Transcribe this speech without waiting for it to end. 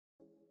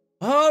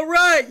All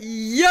right,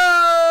 yo,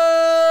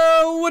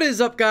 what is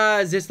up,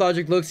 guys? It's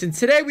LogicLookss, and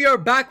today we are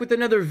back with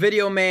another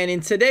video, man. In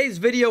today's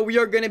video, we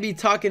are going to be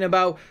talking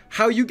about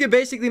how you can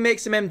basically make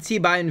some MT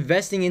by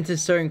investing into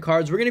certain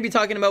cards. We're going to be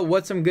talking about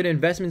what some good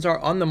investments are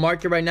on the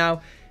market right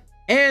now,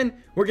 and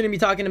we're going to be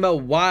talking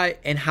about why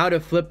and how to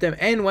flip them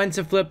and when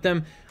to flip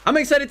them. I'm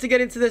excited to get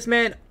into this,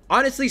 man.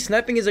 Honestly,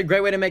 sniping is a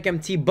great way to make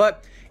MT,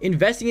 but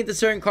investing into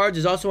certain cards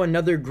is also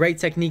another great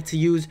technique to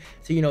use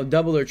to, you know,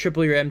 double or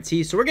triple your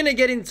MT. So we're going to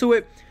get into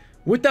it.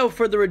 Without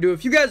further ado,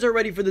 if you guys are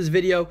ready for this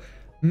video,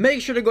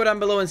 make sure to go down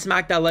below and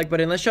smack that like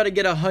button. Let's try to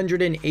get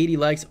 180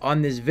 likes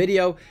on this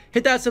video.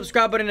 Hit that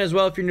subscribe button as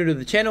well if you're new to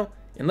the channel.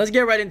 And let's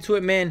get right into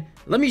it, man.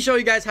 Let me show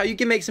you guys how you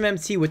can make some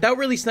MT without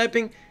really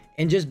sniping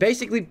and just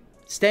basically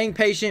staying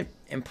patient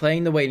and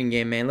playing the waiting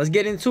game, man. Let's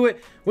get into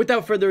it.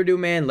 Without further ado,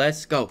 man,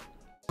 let's go.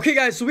 Okay,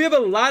 guys, so we have a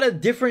lot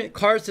of different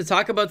cards to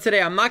talk about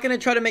today. I'm not going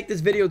to try to make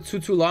this video too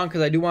long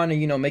because I do want to,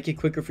 you know, make it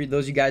quicker for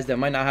those of you guys that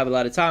might not have a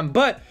lot of time.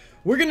 But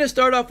we're going to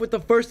start off with the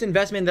first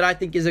investment that I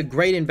think is a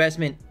great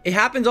investment. It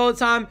happens all the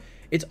time.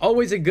 It's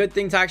always a good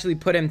thing to actually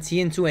put MT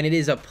into, and it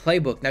is a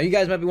playbook. Now, you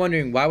guys might be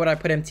wondering, why would I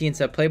put MT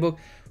into a playbook?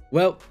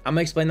 Well, I'm going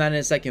to explain that in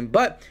a second.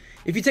 But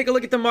if you take a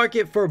look at the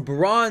market for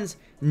bronze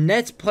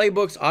Nets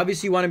playbooks,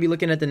 obviously you want to be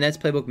looking at the Nets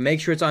playbook.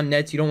 Make sure it's on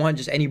Nets. You don't want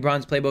just any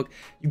bronze playbook.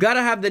 You got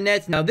to have the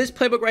Nets. Now, this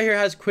playbook right here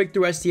has quick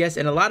through STS,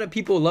 and a lot of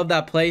people love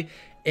that play.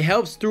 It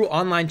helps through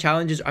offline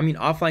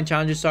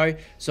challenges, sorry.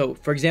 So,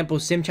 for example,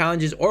 sim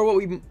challenges, or what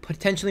we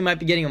potentially might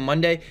be getting on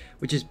Monday,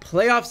 which is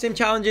playoff sim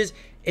challenges.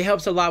 It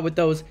helps a lot with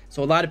those.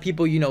 So a lot of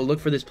people, you know, look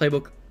for this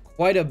playbook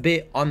quite a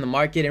bit on the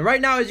market. And right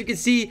now, as you can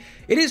see,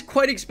 it is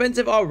quite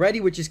expensive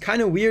already, which is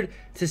kind of weird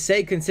to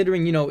say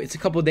considering, you know, it's a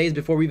couple days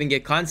before we even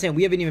get content.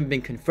 We haven't even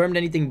been confirmed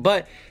anything,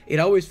 but it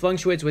always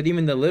fluctuates with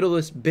even the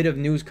littlest bit of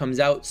news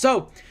comes out.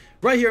 So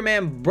right here,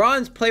 man,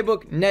 bronze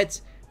playbook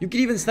Nets. You can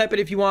even snipe it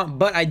if you want,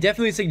 but I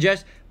definitely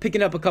suggest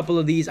picking up a couple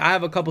of these. I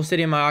have a couple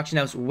sitting in my auction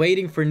house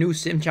waiting for new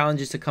sim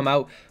challenges to come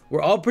out.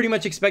 We're all pretty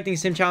much expecting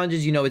sim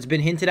challenges. You know, it's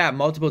been hinted at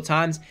multiple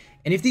times.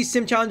 And if these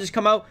sim challenges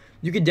come out,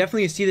 you could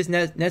definitely see this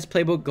Nets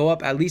playbook go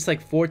up at least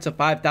like 4,000 to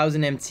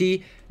 5,000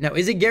 MT. Now,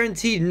 is it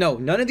guaranteed? No,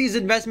 none of these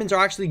investments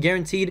are actually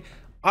guaranteed.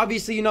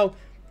 Obviously, you know,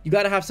 you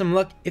got to have some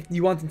luck if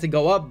you want them to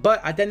go up.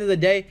 But at the end of the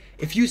day,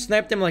 if you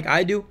snipe them like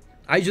I do,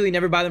 I usually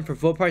never buy them for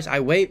full price. I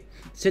wait,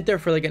 sit there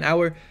for like an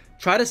hour,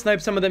 try to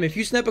snipe some of them. If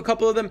you snipe a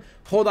couple of them,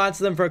 hold on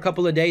to them for a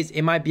couple of days.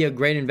 It might be a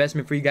great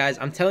investment for you guys.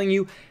 I'm telling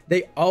you,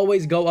 they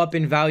always go up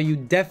in value,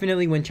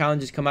 definitely when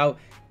challenges come out.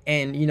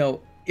 And, you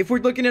know, if we're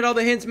looking at all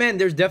the hints, man,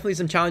 there's definitely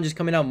some challenges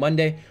coming out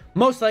Monday.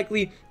 Most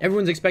likely,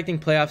 everyone's expecting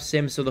playoff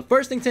sims. So the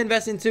first thing to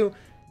invest into,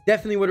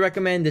 definitely would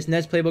recommend this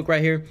Nets playbook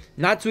right here.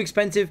 Not too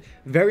expensive,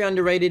 very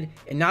underrated,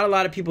 and not a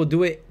lot of people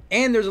do it.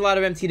 And there's a lot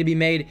of MT to be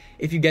made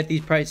if you get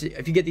these prices,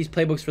 if you get these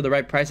playbooks for the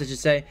right price, I should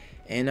say.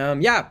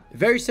 And yeah,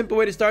 very simple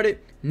way to start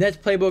it. Nets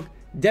playbook,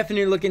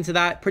 definitely look into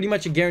that. Pretty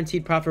much a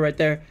guaranteed profit right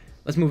there.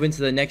 Let's move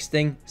into the next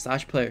thing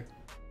 / player.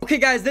 Okay,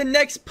 guys, the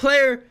next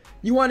player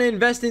you want to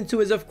invest into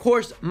is, of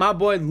course, my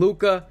boy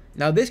Luka.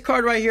 Now, this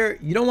card right here,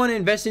 you don't want to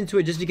invest into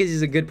it just because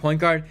he's a good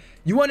point guard.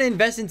 You want to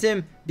invest into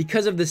him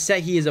because of the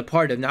set he is a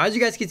part of. Now, as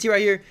you guys can see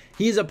right here,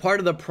 he is a part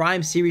of the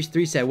Prime Series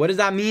 3 set. What does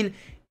that mean?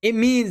 It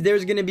means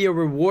there's going to be a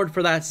reward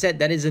for that set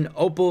that is an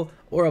opal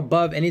or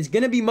above, and it's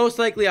going to be most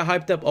likely a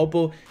hyped up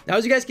opal. Now,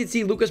 as you guys can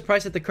see, Luka's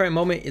price at the current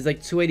moment is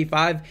like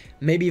 285,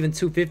 maybe even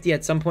 250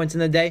 at some points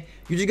in the day.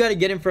 You just got to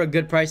get him for a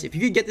good price. If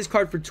you could get this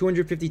card for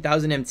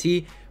 250,000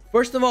 MT,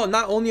 first of all,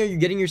 not only are you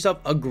getting yourself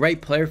a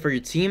great player for your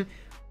team,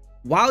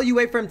 while you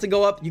wait for him to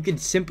go up, you could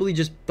simply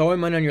just throw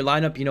him in on your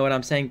lineup. You know what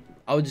I'm saying?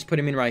 I would just put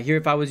him in right here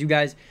if I was you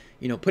guys.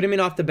 You know, put him in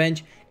off the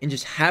bench and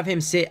just have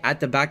him sit at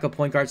the backup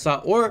point guard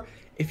slot. Or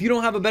if you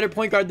don't have a better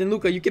point guard than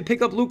Luka, you can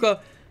pick up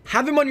Luka,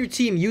 have him on your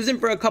team, use him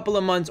for a couple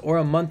of months or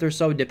a month or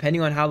so,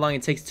 depending on how long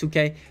it takes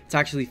 2K to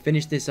actually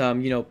finish this,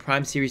 you know,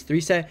 Prime Series 3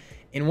 set.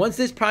 And once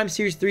this Prime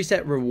Series 3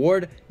 set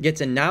reward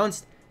gets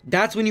announced,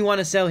 that's when you want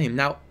to sell him.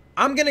 Now,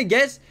 I'm going to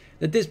guess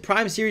that this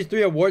Prime Series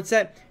 3 award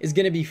set is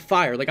going to be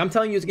fire. Like, I'm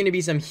telling you, it's going to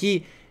be some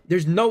heat.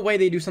 There's no way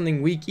they do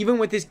something weak. Even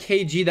with this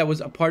KG that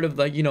was a part of,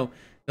 like, you know,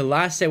 the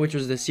last set, which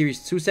was the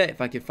Series 2 set.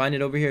 If I could find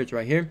it over here, it's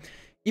right here.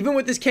 Even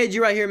with this KG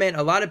right here, man,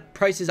 a lot of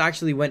prices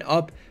actually went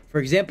up. For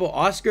example,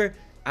 Oscar,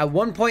 at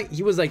one point,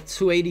 he was like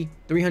 280,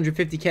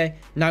 350K.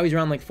 Now he's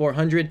around like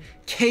 400.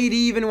 KD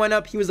even went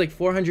up. He was like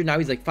 400. Now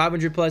he's like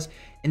 500 plus.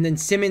 And then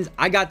Simmons,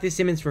 I got this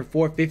Simmons for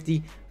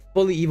 450.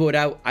 Fully evoed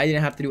out. I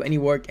didn't have to do any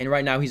work, and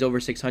right now he's over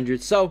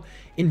 600. So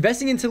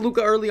investing into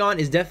Luka early on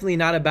is definitely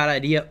not a bad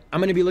idea. I'm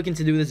going to be looking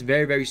to do this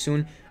very, very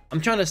soon. I'm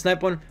trying to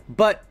snipe one,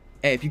 but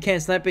hey, if you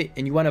can't snipe it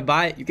and you want to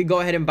buy it, you can go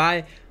ahead and buy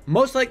it.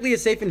 Most likely a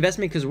safe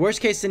investment because worst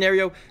case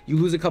scenario, you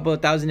lose a couple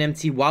of thousand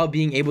MT while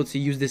being able to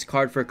use this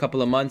card for a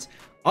couple of months.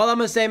 All I'm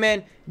gonna say,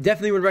 man,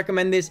 definitely would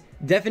recommend this.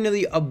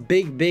 Definitely a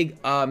big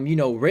you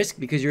know, risk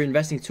because you're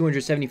investing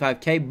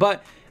 275K,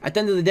 but at the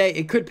end of the day,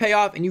 it could pay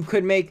off and you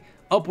could make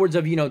upwards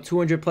of, you know,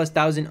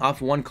 200,000+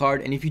 off one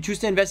card. And if you choose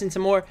to invest into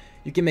more,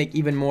 you can make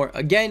even more.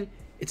 Again,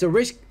 it's a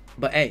risk,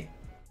 but hey,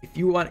 if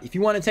you want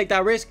to take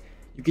that risk,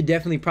 you could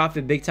definitely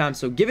profit big time.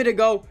 So give it a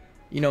go.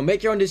 You know,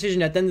 make your own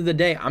decision. At the end of the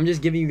day, I'm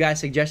just giving you guys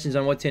suggestions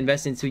on what to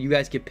invest in so you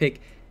guys can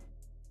pick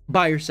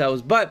by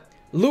yourselves. But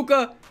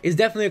Luka is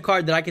definitely a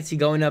card that I can see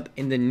going up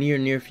in the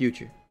near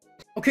future.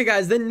 Okay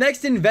guys, the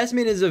next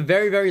investment is a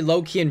very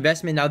low-key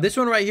investment. Now this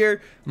one right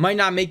here might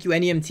not make you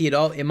any MT at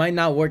all. It might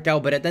not work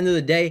out, but at the end of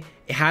the day,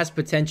 it has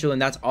potential,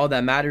 and that's all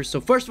that matters. So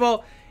first of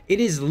all, it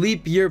is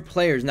leap year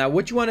players. Now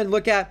what you want to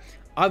look at,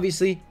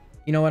 obviously,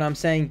 you know what I'm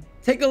saying,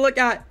 take a look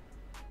at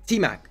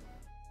T-Mac.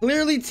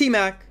 Clearly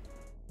T-Mac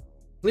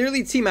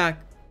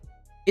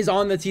is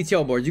on the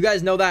TTO boards. You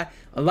guys know that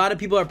a lot of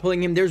people are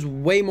pulling him. There's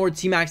way more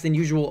T-Max than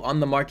usual on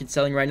the market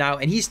selling right now,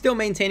 and he's still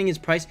maintaining his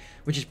price,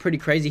 which is pretty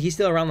crazy. He's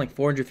still around like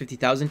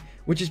 450,000,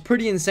 which is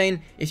pretty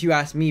insane if you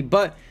ask me.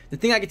 But the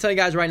thing I can tell you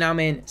guys right now,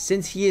 man,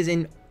 since he is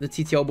in the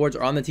TTO boards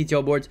or on the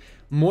TTO boards,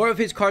 more of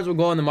his cards will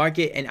go on the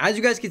market. And as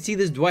you guys can see,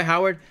 this Dwight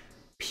Howard,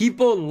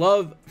 people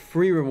love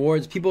free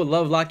rewards. People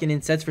love locking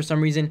in sets for some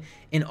reason,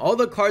 and all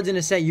the cards in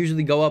a set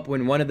usually go up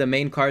when one of the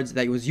main cards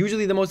that was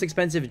usually the most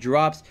expensive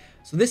drops.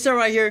 So this set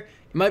right here,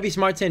 it might be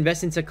smart to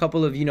invest into a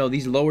couple of, you know,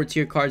 these lower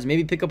tier cards.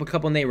 Maybe pick up a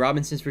couple Nate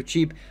Robinsons for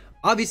cheap.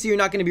 Obviously, you're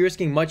not going to be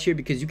risking much here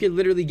because you could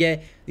literally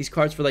get these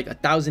cards for like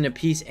 1,000 a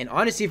piece. And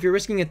honestly, if you're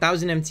risking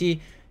 1,000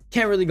 MT,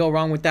 can't really go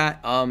wrong with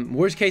that.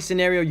 Worst case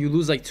scenario, you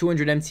lose like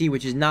 200 MT,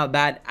 which is not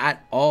bad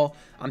at all.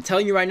 I'm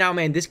telling you right now,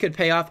 man, this could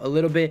pay off a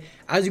little bit.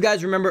 As you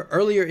guys remember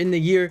earlier in the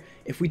year,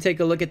 if we take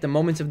a look at the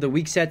moments of the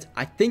week sets,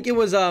 I think it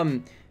was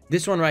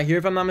this one right here,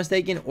 if I'm not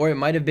mistaken, or it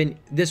might have been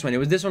this one. It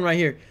was this one right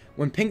here.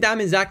 When Pink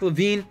Diamond Zach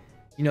LaVine,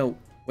 you know,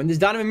 when this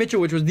Donovan Mitchell,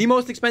 which was the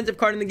most expensive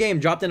card in the game,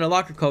 dropped in a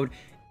locker code,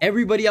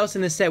 everybody else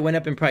in the set went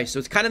up in price. So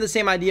it's kind of the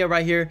same idea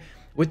right here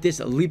with this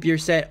leap year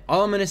set.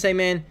 All I'm going to say,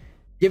 man,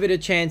 give it a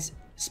chance.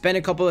 Spend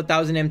a couple of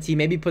thousand MT,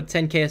 maybe put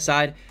 10K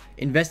aside,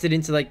 invest it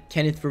into like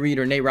Kenneth Faried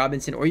or Nate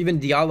Robinson or even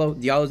Diallo.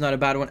 Diallo's not a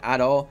bad one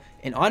at all.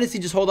 And honestly,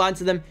 just hold on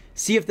to them.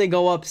 See if they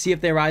go up, see if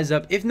they rise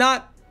up. If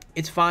not,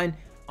 it's fine.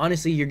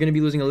 Honestly, you're going to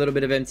be losing a little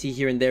bit of MT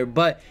here and there,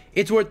 but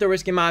it's worth the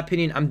risk in my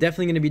opinion. I'm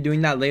definitely going to be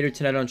doing that later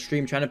tonight on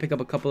stream, trying to pick up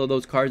a couple of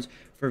those cards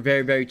for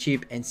very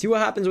cheap and see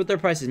what happens with their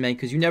prices, man,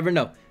 because you never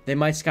know. They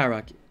might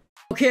skyrocket.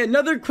 Okay,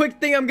 another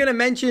quick thing I'm going to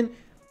mention.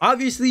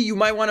 Obviously, you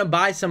might want to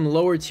buy some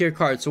lower tier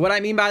cards. So what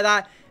I mean by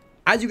that,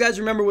 as you guys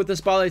remember with the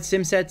Spotlight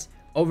Sim sets,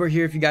 over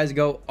here, if you guys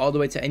go all the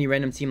way to any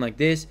random team like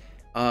this,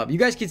 you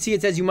guys can see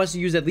it says you must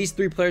use at least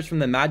 3 players from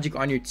the Magic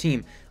on your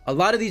team. A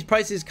lot of these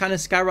prices kind of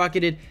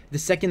skyrocketed the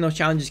second those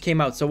challenges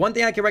came out. So one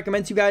thing I can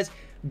recommend to you guys,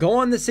 go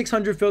on the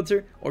 600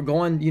 filter or go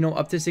on, you know,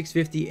 up to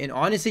 650 and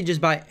honestly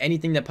just buy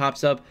anything that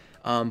pops up.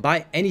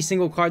 Buy any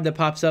single card that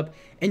pops up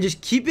and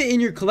just keep it in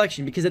your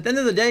collection, because at the end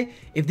of the day,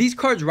 if these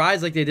cards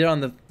rise like they did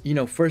on the, you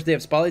know, first day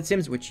of Spotlight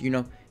Sims, which, you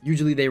know,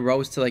 usually they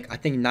rose to like, I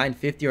think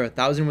 950 or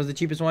 1,000 was the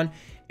cheapest one.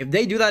 If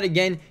they do that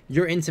again,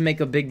 you're in to make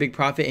a big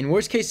profit. In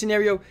worst case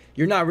scenario,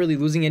 you're not really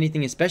losing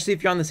anything, especially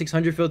if you're on the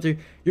 600 filter.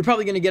 You're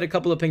probably going to get a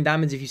couple of pink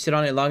diamonds if you sit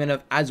on it long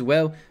enough as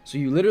well. So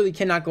you literally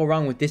cannot go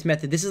wrong with this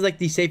method. This is like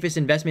the safest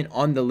investment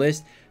on the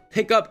list.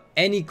 Pick up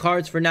any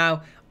cards for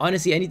now.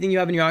 Honestly, anything you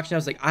have in your auction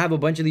house. Like I have a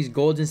bunch of these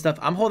golds and stuff.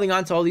 I'm holding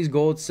on to all these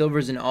golds,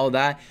 silvers, and all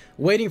that,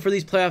 waiting for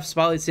these playoff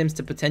Spotlight Sims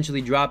to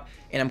potentially drop.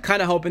 And I'm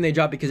kind of hoping they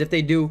drop, because if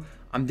they do,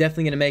 I'm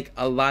definitely going to make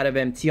a lot of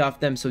MT off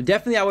them. So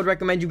definitely I would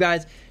recommend you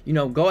guys, you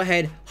know, go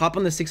ahead, hop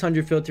on the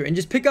 600 filter and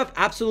just pick up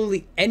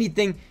absolutely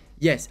anything.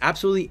 Yes,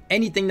 absolutely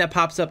anything that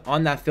pops up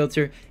on that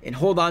filter and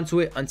hold on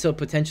to it until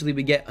potentially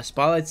we get a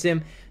Spotlight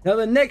Sim. Now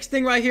the next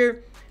thing right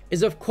here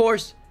is, of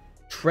course,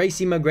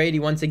 Tracy McGrady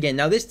once again.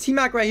 Now this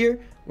T-Mac right here,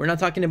 we're not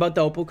talking about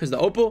the Opal, because the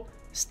Opal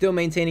still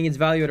maintaining its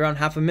value at around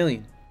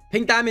 $500,000.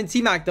 Pink Diamond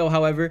T-Mac though,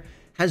 however,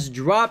 has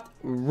dropped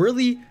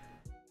really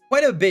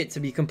quite a bit, to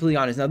be completely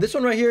honest. Now this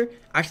one right here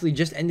actually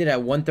just ended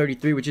at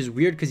 133, which is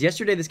weird because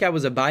yesterday this guy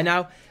was a buy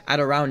now at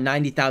around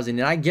 90,000,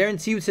 and I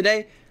guarantee you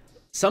today,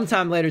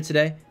 sometime later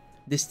today,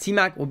 this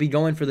T-Mac will be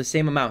going for the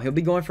same amount. He'll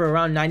be going for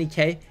around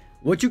 90K.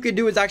 What you could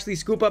do is actually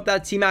scoop up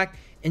that T-Mac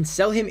and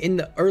sell him in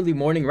the early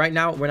morning. Right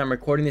now when I'm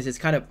recording this, it's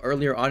kind of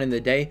earlier on in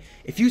the day.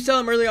 If you sell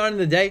him early on in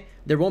the day,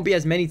 there won't be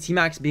as many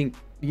T-Macs being,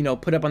 you know,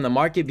 put up on the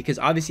market, because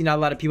obviously not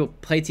a lot of people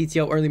play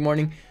TTO early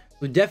morning.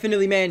 So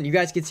definitely, man, you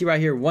guys can see right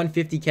here,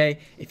 150K.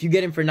 If you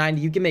get him for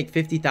 90, you can make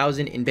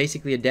 50,000 in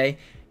basically a day.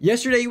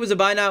 Yesterday he was a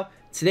buy now.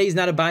 Today he's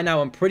not a buy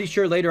now. I'm pretty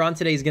sure later on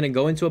today he's going to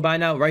go into a buy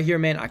now. Right here,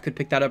 man, I could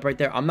pick that up right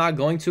there. I'm not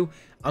going to.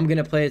 I'm going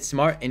to play it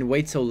smart and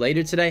wait till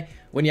later today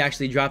when he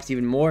actually drops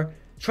even more.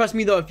 Trust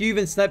me though, if you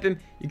even snipe him,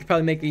 you could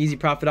probably make an easy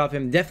profit off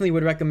him. Definitely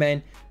would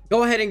recommend.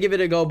 Go ahead and give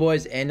it a go,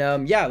 boys.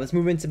 And yeah, let's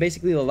move into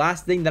basically the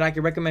last thing that I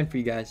can recommend for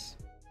you guys.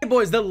 Hey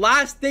boys, the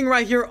last thing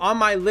right here on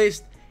my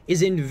list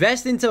is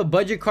invest into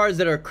budget cards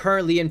that are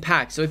currently in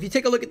packs. So if you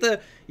take a look at the,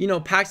 you know,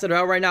 packs that are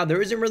out right now,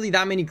 there isn't really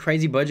that many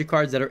crazy budget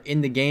cards that are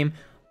in the game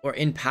or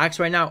in packs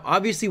right now.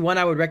 Obviously, one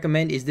I would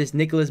recommend is this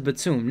Nicholas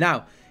Batum.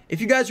 Now, if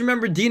you guys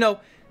remember Dino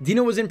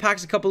was in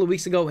packs a couple of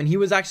weeks ago, and he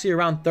was actually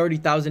around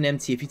 30,000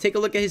 MT. If you take a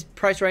look at his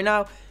price right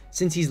now,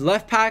 since he's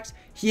left packs,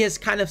 he has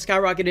kind of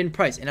skyrocketed in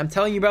price. And I'm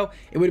telling you, bro,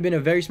 it would have been a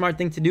very smart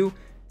thing to do.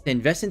 to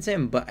invest into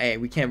him, but hey,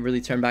 we can't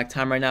really turn back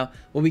time right now.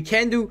 What we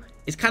can do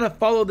is kind of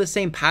follow the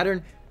same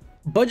pattern.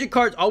 Budget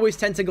cards always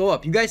tend to go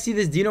up. You guys see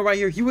this Dino right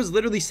here? He was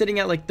literally sitting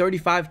at like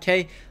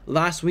 35k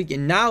last week,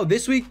 and now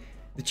this week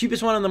the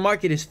cheapest one on the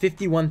market is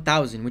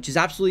 51,000, which is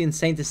absolutely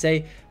insane to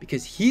say,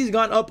 because he's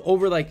gone up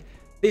over like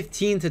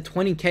 15 to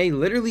 20k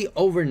literally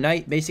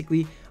overnight.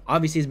 Basically,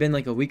 obviously it's been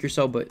like a week or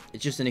so, but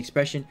it's just an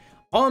expression.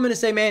 All I'm gonna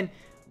say, man,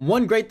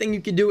 one great thing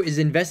you can do is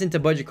invest into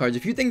budget cards.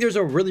 If you think there's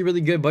a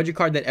really good budget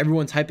card that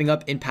everyone's hyping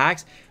up in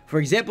packs, for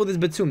example, this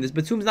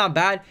Batum's not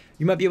bad.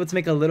 You might be able to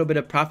make a little bit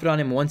of profit on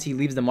him once he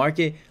leaves the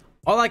market.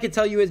 All I can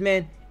tell you is,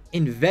 man,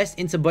 invest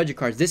into budget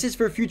cards. This is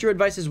for future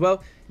advice as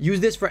well. Use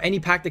this for any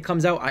pack that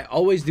comes out. I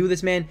always do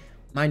this, man.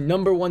 My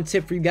number one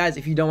tip for you guys,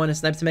 if you don't want to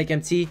snipe to make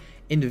MT,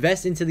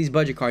 invest into these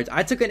budget cards.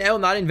 I took an L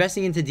not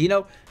investing into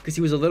Dino because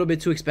he was a little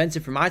bit too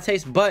expensive for my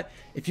taste, but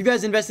if you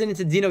guys invested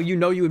into Dino, you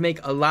know you would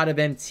make a lot of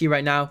MT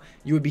right now.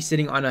 You would be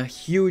sitting on a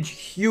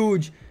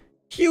huge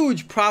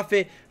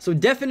profit. So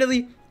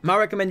definitely my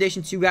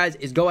recommendation to you guys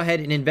is go ahead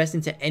and invest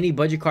into any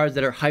budget cards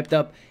that are hyped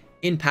up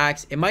in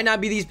packs. It might not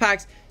be these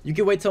packs. You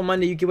can wait till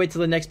Monday. You can wait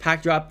till the next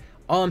pack drop.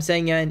 All I'm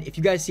saying, and if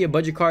you guys see a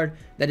budget card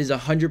that is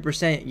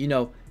 100%, you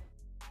know,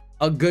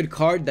 a good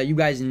card that you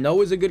guys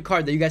know is a good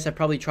card that you guys have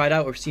probably tried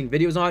out or seen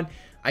videos on,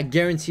 I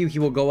guarantee you he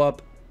will go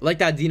up like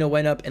that Dino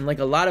went up, and like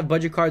a lot of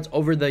budget cards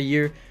over the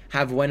year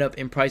have went up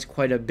in price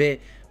quite a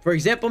bit. For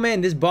example,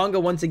 man, this Bonga,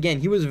 once again,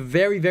 he was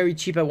very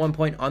cheap at one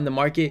point on the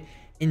market,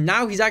 and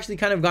now he's actually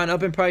kind of gone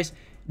up in price.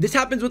 This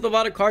happens with a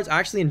lot of cards. I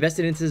actually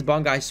invested into this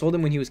Bonga. I sold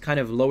him when he was kind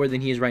of lower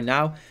than he is right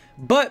now,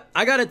 but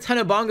I got a ton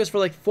of Bongas for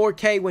like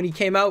 4k when he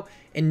came out,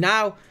 and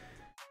now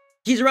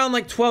he's around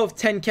like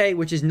 10k,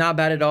 which is not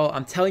bad at all.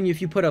 I'm telling you,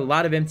 if you put a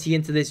lot of MT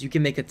into this, you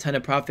can make a ton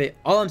of profit.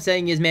 All I'm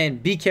saying is, man,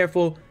 be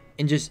careful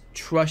and just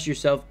trust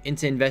yourself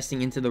into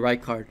investing into the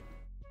right card.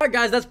 All right,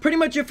 guys, that's pretty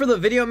much it for the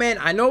video, man.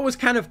 I know it was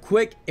kind of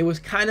quick. It was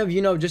kind of,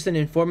 you know, just an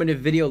informative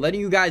video letting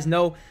you guys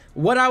know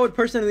what I would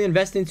personally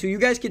invest into. You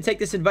guys can take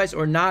this advice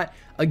or not.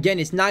 Again,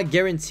 it's not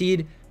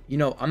guaranteed. You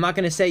know, I'm not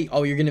going to say,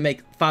 oh, you're going to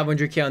make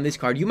 500k on this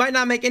card. You might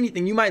not make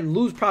anything. You might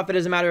lose profit,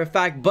 as a matter of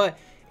fact, but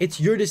it's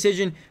your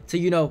decision to,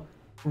 you know,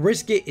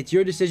 risk it. It's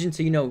your decision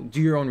to, you know,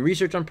 do your own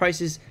research on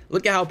prices.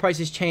 Look at how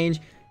prices change.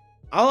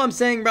 All I'm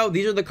saying, bro,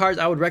 these are the cards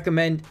I would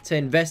recommend to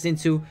invest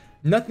into.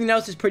 Nothing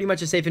else is pretty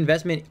much a safe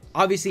investment.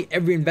 Obviously,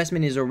 every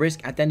investment is a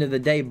risk at the end of the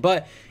day,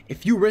 but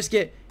if you risk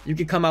it, you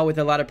can come out with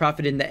a lot of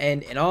profit in the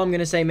end. And all I'm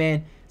gonna say,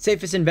 man,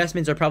 safest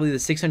investments are probably the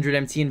 600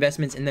 MT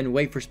investments, and then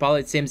wait for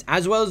spotlight sims,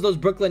 as well as those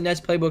Brooklyn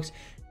Nets playbooks.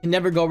 You can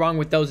never go wrong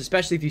with those,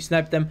 especially if you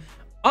snipe them.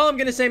 All I'm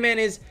gonna say, man,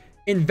 is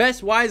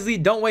invest wisely.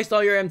 Don't waste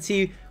all your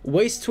MT.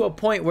 Waste to a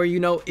point where,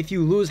 you know, if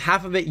you lose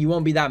half of it, you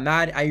won't be that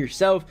mad at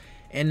yourself.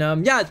 And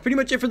yeah, that's pretty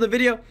much it for the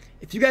video.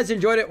 If you guys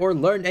enjoyed it or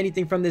learned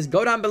anything from this,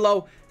 go down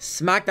below,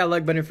 smack that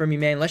like button for me,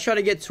 man. Let's try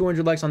to get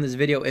 200 likes on this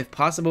video if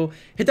possible.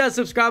 Hit that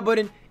subscribe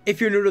button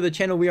if you're new to the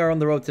channel. We are on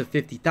the road to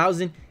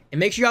 50,000. And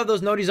make sure you have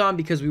those noties on,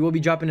 because we will be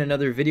dropping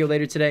another video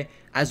later today,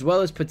 as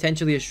well as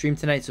potentially a stream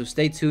tonight. So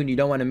stay tuned. You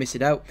don't want to miss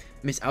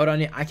out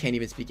on it. I can't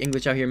even speak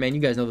English out here, man.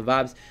 You guys know the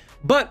vibes.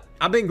 But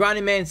I've been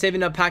grinding, man,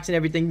 saving up packs and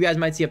everything. You guys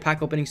might see a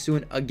pack opening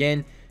soon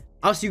again.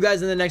 I'll see you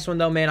guys in the next one,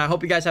 though, man. I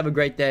hope you guys have a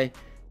great day.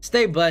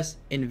 Stay blessed.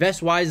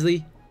 Invest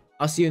wisely.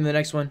 I'll see you in the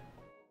next one.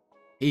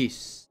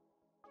 Peace.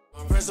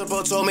 My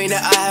principal told me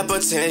that I had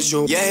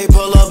potential. Yeah, he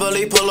pull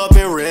up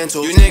in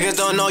rental. You niggas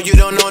don't know, you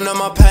don't know none of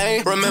my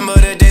pain. Remember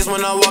the days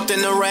when I walked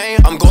in the rain?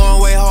 I'm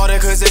going way harder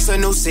cause it's a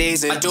new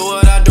season. I do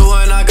what I do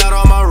and I got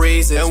all my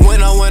reasons. And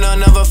when I win, I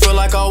never feel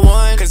like I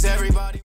won, cause everybody